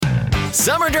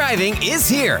Summer driving is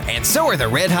here, and so are the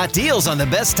red-hot deals on the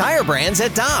best tire brands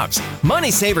at Dobbs.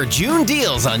 Money Saver June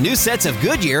deals on new sets of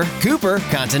Goodyear, Cooper,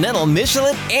 Continental,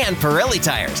 Michelin, and Pirelli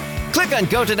tires. Click on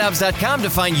GoToDobbs.com to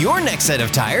find your next set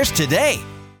of tires today.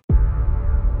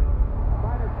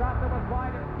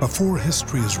 Before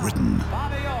history is written,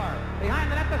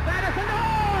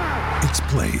 it's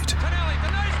played.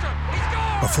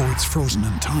 Before it's frozen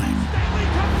in time,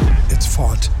 it's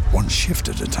fought one shift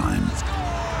at a time.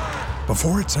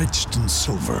 Before it's etched in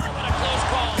silver,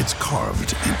 it's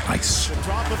carved in ice.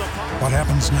 What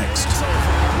happens next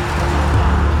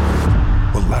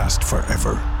will last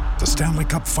forever. The Stanley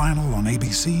Cup Final on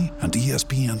ABC and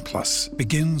ESPN Plus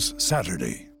begins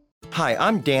Saturday. Hi,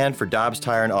 I'm Dan for Dobbs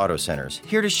Tire and Auto Centers,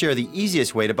 here to share the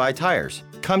easiest way to buy tires.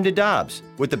 Come to Dobbs.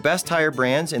 With the best tire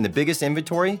brands and the biggest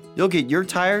inventory, you'll get your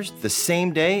tires the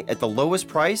same day at the lowest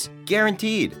price,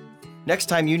 guaranteed. Next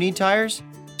time you need tires,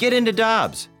 get into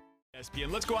Dobbs.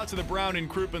 ESPN. Let's go out to the Brown and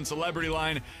Crouppen Celebrity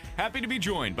Line. Happy to be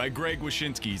joined by Greg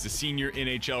Wyshynski. He's a senior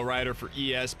NHL writer for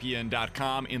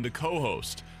ESPN.com and the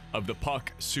co-host of the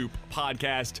Puck Soup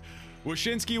podcast.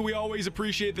 Wyshynski, we always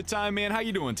appreciate the time, man. How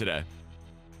you doing today?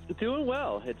 Doing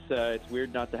well. It's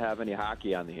weird not to have any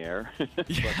hockey on the air,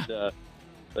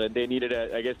 but they needed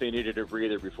a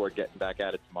breather before getting back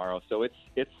at it tomorrow. So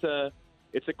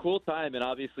it's a cool time, and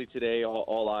obviously today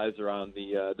all eyes are on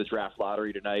the draft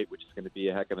lottery tonight, which is going to be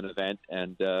a heck of an event.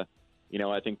 And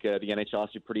I think the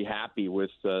NHL is pretty happy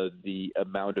with the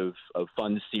amount of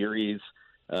fun series,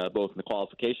 both in the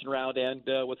qualification round and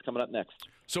what's coming up next.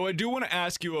 So I do want to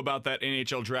ask you about that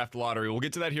NHL draft lottery. We'll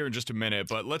get to that here in just a minute,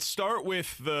 but let's start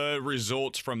with the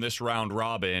results from this round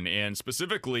robin, and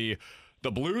specifically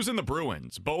the Blues and the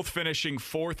Bruins, both finishing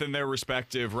fourth in their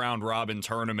respective round robin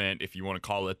tournament, if you want to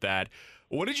call it that.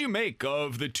 What did you make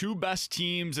of the two best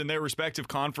teams in their respective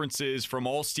conferences from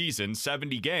all season,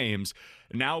 70 games,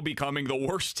 now becoming the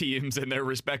worst teams in their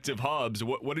respective hubs?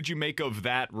 What did you make of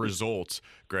that result,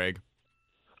 Greg?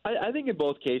 I think in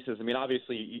both cases, I mean,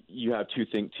 obviously you have two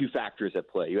factors at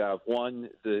play. You have one,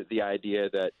 the idea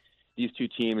that these two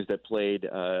teams that played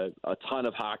a ton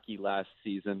of hockey last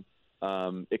season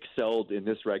excelled in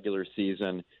this regular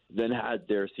season, then had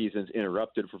their seasons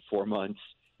interrupted for 4 months,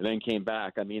 and then came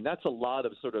back. I mean, that's a lot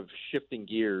of sort of shifting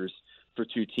gears for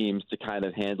two teams to kind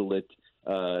of handle it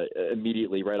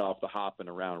immediately right off the hop in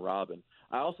a round robin.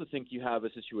 I also think you have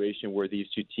a situation where these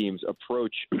two teams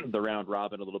approach the round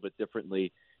robin a little bit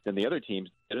differently than the other teams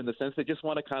did, in the sense they just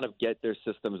want to kind of get their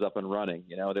systems up and running.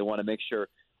 You know, they want to make sure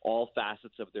all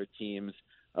facets of their teams,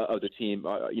 of the team,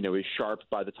 is sharp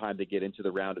by the time they get into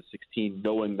the round of 16,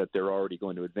 knowing that they're already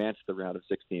going to advance to the round of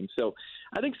 16. So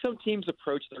I think some teams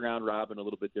approach the round robin a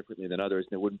little bit differently than others,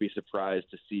 and I wouldn't be surprised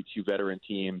to see two veteran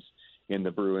teams in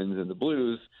the Bruins and the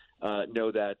Blues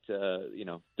know that,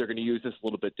 they're going to use this a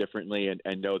little bit differently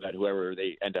and know that whoever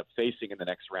they end up facing in the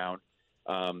next round,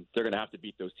 they're going to have to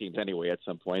beat those teams anyway at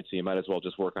some point, so you might as well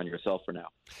just work on yourself for now.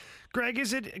 Greg,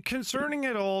 is it concerning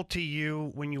at all to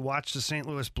you when you watch the St.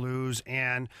 Louis Blues?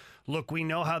 And look, we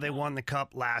know how they won the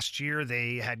Cup last year.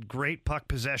 They had great puck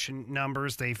possession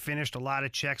numbers. They finished a lot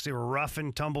of checks. They were a rough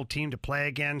and tumble team to play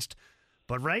against.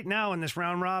 But right now in this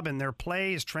round robin, their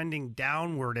play is trending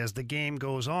downward as the game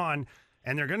goes on,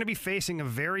 and they're going to be facing a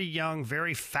very young,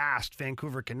 very fast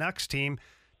Vancouver Canucks team.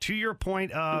 To your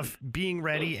point of being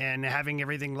ready and having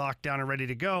everything locked down and ready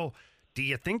to go, do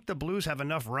you think the Blues have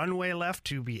enough runway left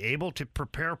to be able to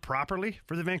prepare properly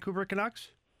for the Vancouver Canucks?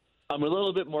 I'm a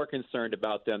little bit more concerned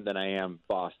about them than I am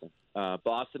Boston.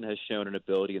 Boston has shown an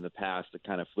ability in the past to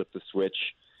kind of flip the switch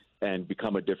and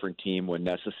become a different team when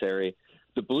necessary.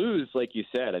 The Blues, like you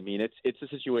said, I mean, it's a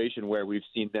situation where we've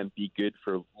seen them be good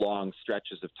for long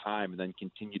stretches of time and then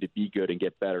continue to be good and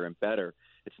get better and better.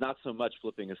 It's not so much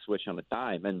flipping a switch on a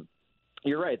dime. And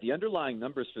you're right, the underlying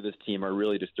numbers for this team are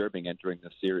really disturbing entering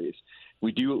this series.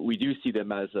 We do see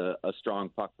them as a strong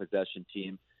puck possession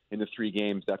team. In the 3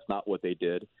 games, that's not what they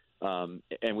did.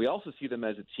 And we also see them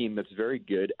as a team that's very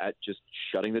good at just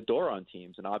shutting the door on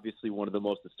teams. And obviously one of the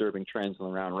most disturbing trends in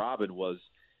the round robin was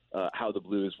how the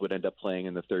Blues would end up playing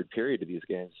in the third period of these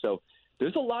games. So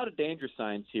there's a lot of danger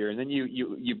signs here. And then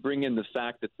you bring in the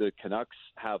fact that the Canucks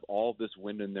have all this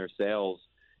wind in their sails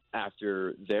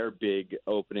after their big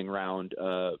opening round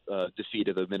defeat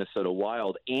of the Minnesota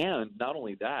Wild. And not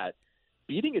only that,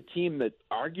 beating a team that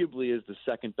arguably is the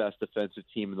second best defensive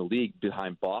team in the league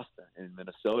behind Boston and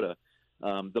Minnesota.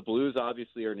 The Blues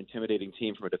obviously are an intimidating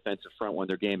team from a defensive front when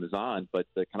their game is on, but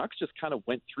the Canucks just kind of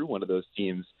went through one of those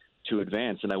teams to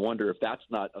advance. And I wonder if that's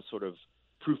not a sort of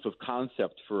proof of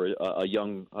concept for a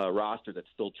young roster that's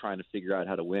still trying to figure out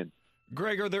how to win.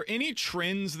 Greg, are there any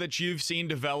trends that you've seen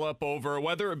develop over,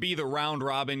 whether it be the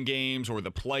round-robin games or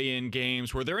the play-in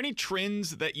games? Were there any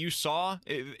trends that you saw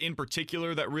in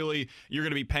particular that really you're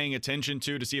going to be paying attention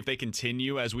to see if they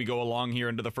continue as we go along here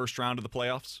into the first round of the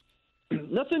playoffs?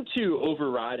 Nothing too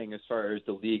overriding as far as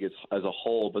the league as a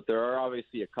whole, but there are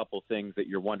obviously a couple things that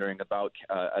you're wondering about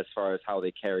as far as how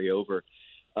they carry over.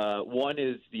 One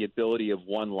is the ability of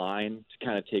one line to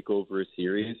kind of take over a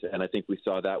series, and I think we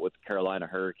saw that with the Carolina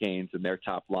Hurricanes and their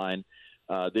top line.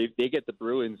 They get the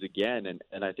Bruins again,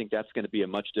 and I think that's going to be a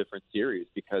much different series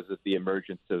because of the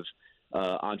emergence of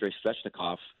Andrei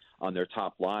Svechnikov on their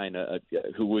top line,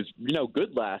 who was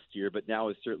good last year, but now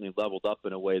has certainly leveled up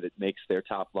in a way that makes their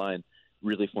top line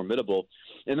really formidable.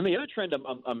 And then the other trend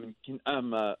I'm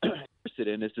interested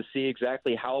in is to see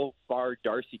exactly how far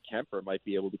Darcy Kemper might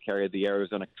be able to carry the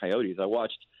Arizona Coyotes. I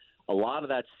watched a lot of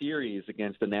that series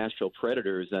against the Nashville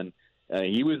Predators, and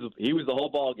he was the whole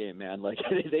ball game, man. Like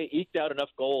they eked out enough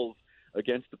goals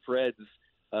against the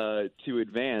Preds to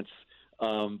advance.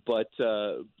 But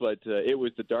it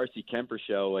was the Darcy Kemper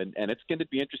show, and it's going to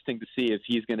be interesting to see if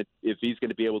he's going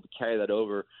to be able to carry that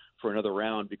over for another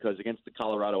round, because against the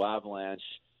Colorado Avalanche,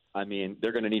 I mean,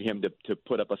 they're going to need him to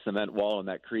put up a cement wall in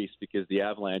that crease, because the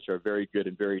Avalanche are very good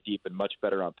and very deep and much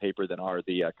better on paper than are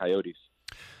the Coyotes.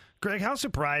 Greg, how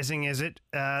surprising is it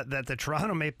that the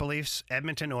Toronto Maple Leafs,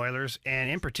 Edmonton Oilers,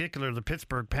 and in particular the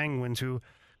Pittsburgh Penguins, who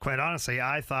quite honestly,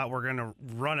 I thought we're going to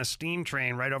run a steam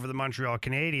train right over the Montreal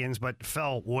Canadiens, but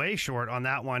fell way short on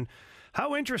that one.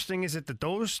 How interesting is it that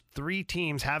those three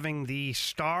teams, having the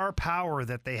star power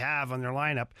that they have on their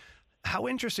lineup, how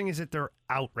interesting is it they're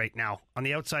out right now on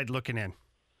the outside looking in?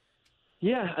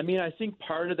 Yeah, I mean, I think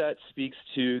part of that speaks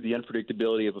to the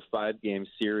unpredictability of a 5-game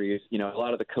series. A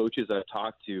lot of the coaches I've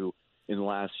talked to in the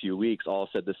last few weeks all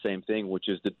said the same thing, which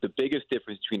is that the biggest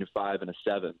difference between a 5 and a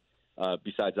 7,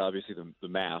 besides obviously the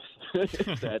math,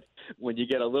 is that when you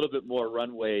get a little bit more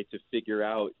runway to figure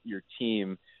out your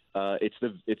team, it's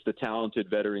the talented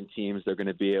veteran teams that are going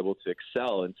to be able to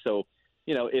excel. And so,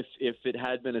 if it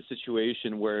had been a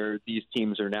situation where these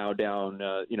teams are now down,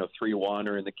 3-1,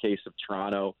 or in the case of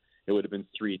Toronto, it would have been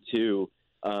 3-2.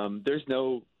 There's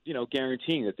no,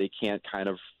 guaranteeing that they can't kind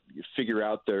of figure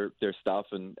out their stuff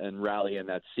and rally in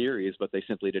that series, but they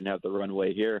simply didn't have the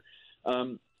runway here.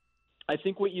 I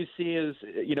think what you see is,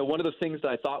 one of the things that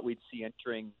I thought we'd see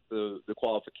entering the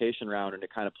qualification round, and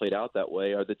it kind of played out that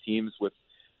way, are the teams with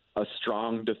a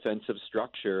strong defensive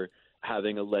structure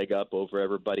having a leg up over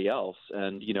everybody else.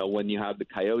 And, when you have the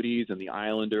Coyotes and the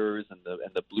Islanders and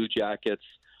the Blue Jackets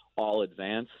all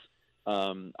advance,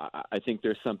 I think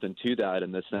there's something to that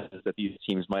in the sense that these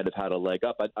teams might have had a leg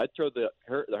up. I'd throw the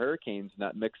Hurricanes in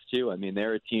that mix too. I mean,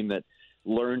 they're a team that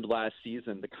learned last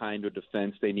season the kind of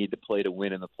defense they need to play to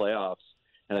win in the playoffs.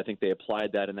 And I think they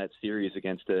applied that in that series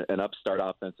against an upstart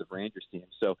offensive Rangers team.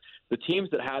 So the teams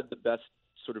that had the best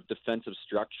sort of defensive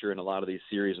structure in a lot of these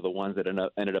series are the ones that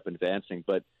ended up advancing.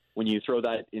 But when you throw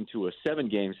that into a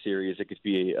 7-game series, it could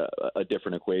be a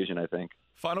different equation, I think.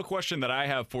 Final question that I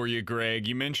have for you, Greg.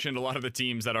 You mentioned a lot of the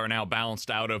teams that are now bounced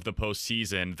out of the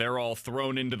postseason. They're all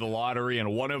thrown into the lottery,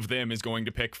 and one of them is going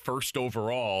to pick first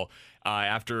overall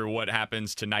after what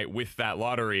happens tonight with that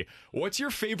lottery. What's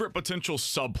your favorite potential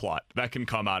subplot that can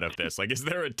come out of this? Like, is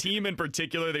there a team in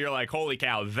particular that you're like, holy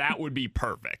cow, that would be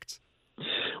perfect?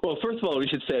 Well, first of all, we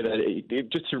should say that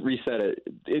just to reset it,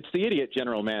 it's the idiot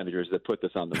general managers that put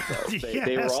this on themselves.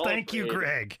 They were all thank you,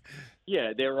 Greg.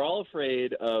 Yeah, they were all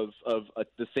afraid of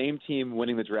the same team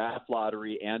winning the draft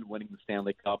lottery and winning the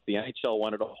Stanley Cup. The NHL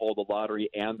wanted to hold the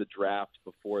lottery and the draft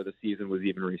before the season was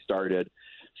even restarted.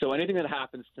 So anything that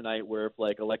happens tonight, where if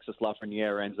like Alexis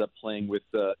Lafreniere ends up playing with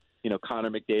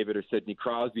Connor McDavid or Sidney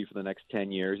Crosby for the next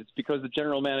 10 years, it's because the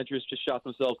general managers just shot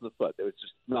themselves in the foot. It was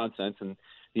just nonsense, and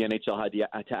the NHL had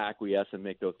to acquiesce and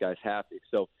make those guys happy.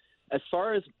 So as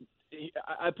far as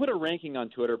I put a ranking on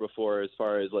Twitter before as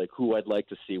far as like who I'd like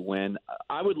to see win,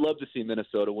 I would love to see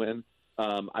Minnesota win.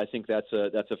 I think that's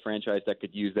a franchise that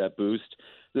could use that boost.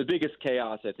 The biggest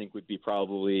chaos, I think, would be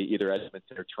probably either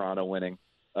Edmonton or Toronto winning,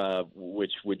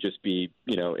 which would just be,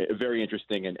 very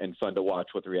interesting and fun to watch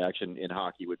what the reaction in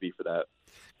hockey would be for that.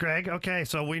 Greg, okay,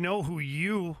 so we know who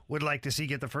you would like to see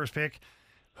get the first pick.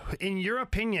 In your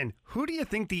opinion, who do you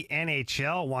think the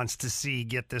NHL wants to see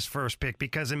get this first pick?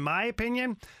 Because in my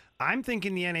opinion, I'm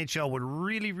thinking the NHL would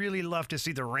really, really love to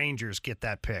see the Rangers get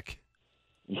that pick.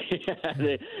 Yeah,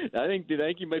 I think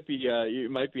you might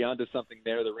be onto something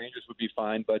there. The Rangers would be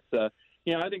fine, but I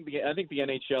think the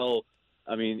NHL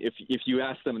I mean, if you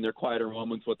ask them in their quieter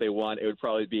moments what they want, it would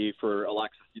probably be for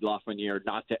Alexis Lafreniere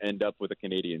not to end up with a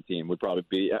Canadian team. Would probably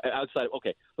be outside.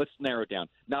 Okay, let's narrow it down.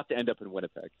 Not to end up in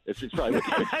Winnipeg. It's probably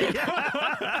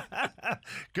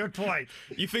Good point.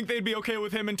 You think they'd be okay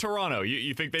with him in Toronto?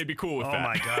 You think they'd be cool with that? Oh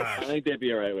my gosh. I think they'd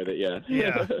be all right with it. Yeah.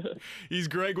 Yeah. He's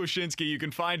Greg Wyshynski. You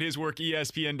can find his work.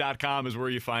 ESPN.com is where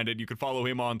you find it. You can follow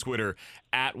him on Twitter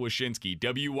at Wyshynski.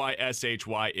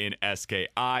 WYSHYNSKI.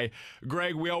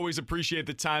 Greg, we always appreciate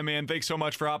the time, man. Thanks so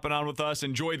much for hopping on with us.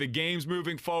 Enjoy the games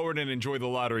moving forward and enjoy the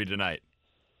lottery tonight.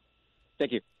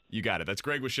 Thank you. You got it. That's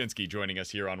Greg Wyshynski joining us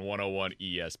here on 101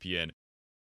 ESPN.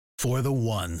 For the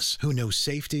ones who know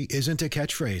safety isn't a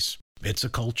catchphrase, it's a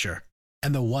culture.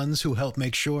 And the ones who help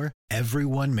make sure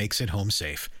everyone makes it home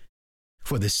safe.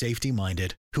 For the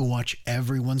safety-minded who watch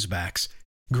everyone's backs,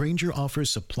 Grainger offers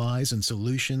supplies and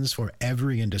solutions for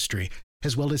every industry,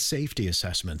 as well as safety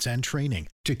assessments and training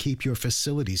to keep your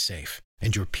facilities safe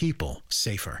and your people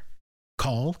safer.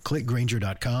 Call, click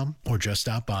Grainger.com, or just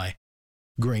stop by.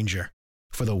 Grainger,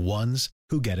 for the ones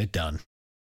who get it done.